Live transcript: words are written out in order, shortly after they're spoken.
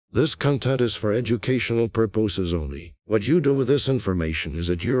This content is for educational purposes only. What you do with this information is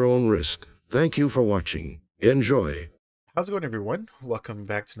at your own risk. Thank you for watching. Enjoy. How's it going, everyone? Welcome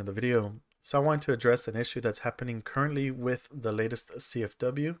back to another video. So I want to address an issue that's happening currently with the latest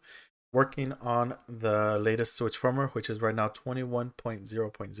CFW, working on the latest switch firmware, which is right now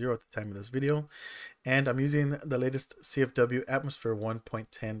 21.0.0 at the time of this video. And I'm using the latest CFW Atmosphere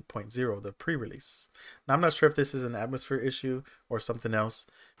 1.10.0, the pre-release. Now, I'm not sure if this is an Atmosphere issue or something else.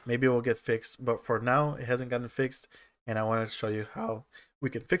 Maybe it will get fixed, but for now, it hasn't gotten fixed, and I wanted to show you how we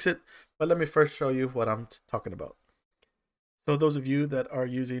can fix it. But let me first show you what I'm talking about. So those of you that are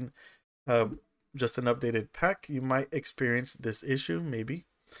using just an updated pack, you might experience this issue, maybe.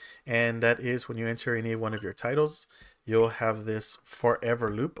 And that is when you enter any one of your titles, you'll have this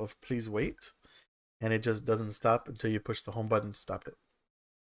forever loop of please wait. And it just doesn't stop until you push the home button to stop it.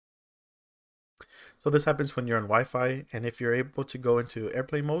 So this happens when you're on Wi-Fi, and if you're able to go into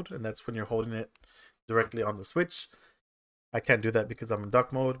airplane mode, and that's when you're holding it directly on the switch. I can't do that because I'm in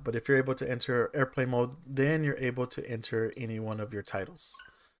dock mode, but if you're able to enter airplane mode, then you're able to enter any one of your titles.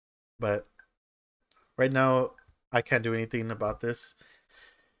 But right now, I can't do anything about this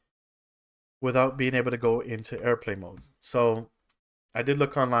without being able to go into airplane mode. So I did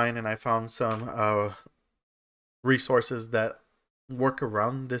look online and I found some resources that work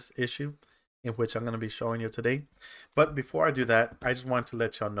around this issue, in which I'm going to be showing you today. But before I do that, I just want to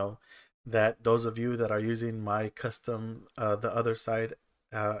let y'all know that those of you that are using my custom the other side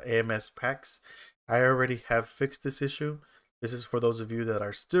AMS packs, I already have fixed this issue. This is for those of you that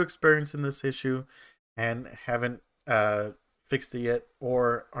are still experiencing this issue and haven't fixed it yet,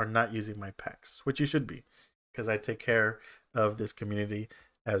 or are not using my packs, which you should be, because I take care of this community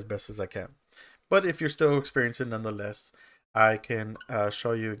as best as I can. But if you're still experiencing nonetheless, I can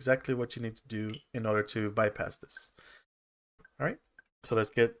show you exactly what you need to do in order to bypass this. All right, so let's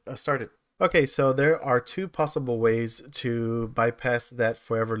get started. Okay, so there are two possible ways to bypass that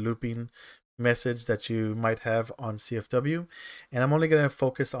forever looping message that you might have on CFW, and I'm only going to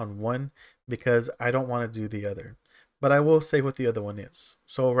focus on one because I don't want to do the other, but I will say what the other one is.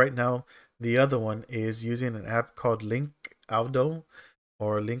 So right now, the other one is using an app called Linkaudo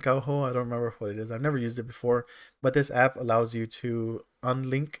or Linkauho. I don't remember what it is. I've never used it before, but this app allows you to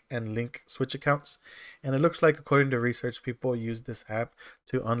unlink and link switch accounts. And it looks like, according to research, people use this app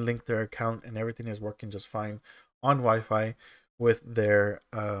to unlink their account and everything is working just fine on Wi-Fi with their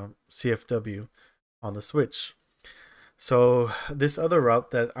CFW on the switch. So this other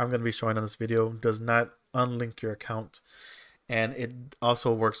route that I'm going to be showing on this video does not unlink your account, and it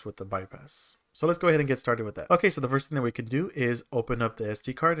also works with the bypass. So let's go ahead and get started with that. Okay, so the first thing that we can do is open up the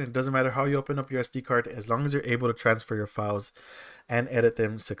SD card, and it doesn't matter how you open up your SD card as long as you're able to transfer your files and edit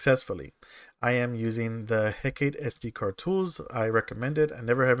them successfully. I am using the Hecate SD card tools. I recommend it. I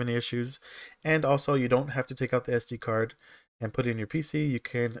never have any issues. And also, you don't have to take out the SD card and put it in your PC. You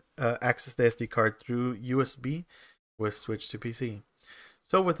can access the SD card through USB with switch to PC.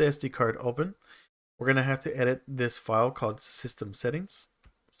 So with the SD card open, we're going to have to edit this file called system settings.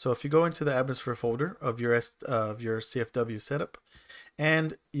 So if you go into the Atmosphere folder of your CFW setup,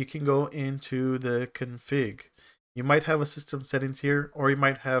 and you can go into the config. You might have a system settings here, or you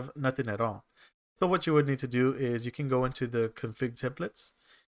might have nothing at all. So what you would need to do is you can go into the config templates,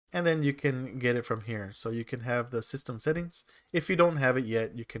 and then you can get it from here. So you can have the system settings. If you don't have it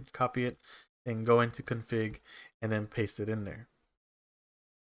yet, you can copy it and go into config and then paste it in there.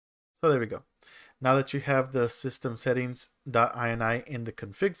 So there we go. Now that you have the system settings.ini in the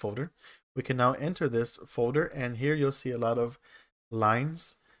config folder, we can now enter this folder, and here you'll see a lot of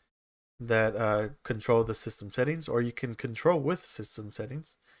lines that control the system settings, or you can control with system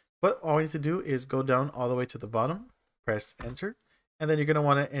settings. But all you need to do is go down all the way to the bottom, press enter, and then you're going to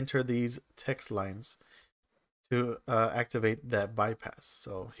want to enter these text lines to activate that bypass.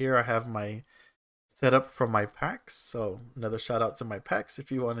 So here I have my setup from my packs. So another shout out to my packs.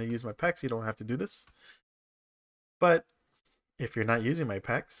 If you want to use my packs, you don't have to do this. But if you're not using my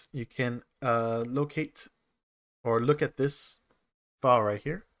packs, you can locate or look at this file right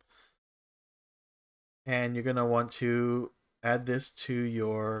here. And you're going to want to add this to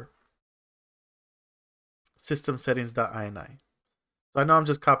your system settings.ini. So I know I'm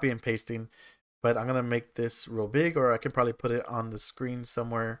just copying and pasting, but I'm going to make this real big, or I can probably put it on the screen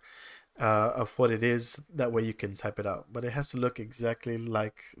somewhere of what it is. That way you can type it out, but it has to look exactly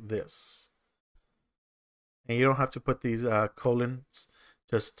like this. And you don't have to put these colons,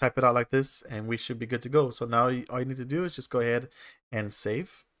 just type it out like this and we should be good to go. So now all you need to do is just go ahead and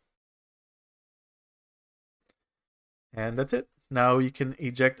save, and that's it. Now you can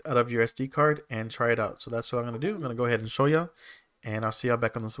eject out of your SD card and try it out. So that's what I'm going to do. I'm going to go ahead and show you, and I'll see y'all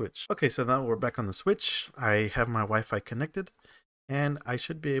back on the switch. Okay, so now we're back on the switch. I have my Wi-Fi connected, and I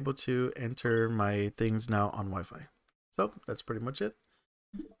should be able to enter my things now on Wi-Fi. So that's pretty much it.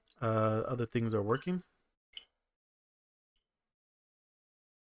 Other things are working.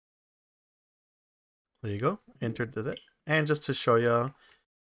 There you go, entered that. And just to show y'all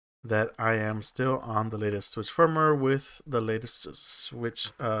that I am still on the latest switch firmware with the latest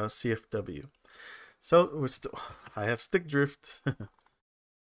switch CFW. So I have stick drift.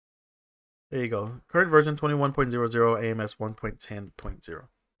 There you go. Current version 21.00, AMS 1.10.0.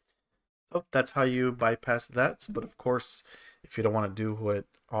 So that's how you bypass that. But of course, if you don't want to do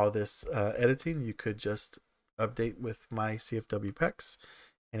all this editing, you could just update with my CFW packs,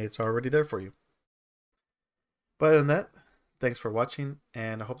 and it's already there for you. But other than that, thanks for watching,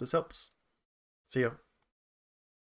 and I hope this helps. See ya.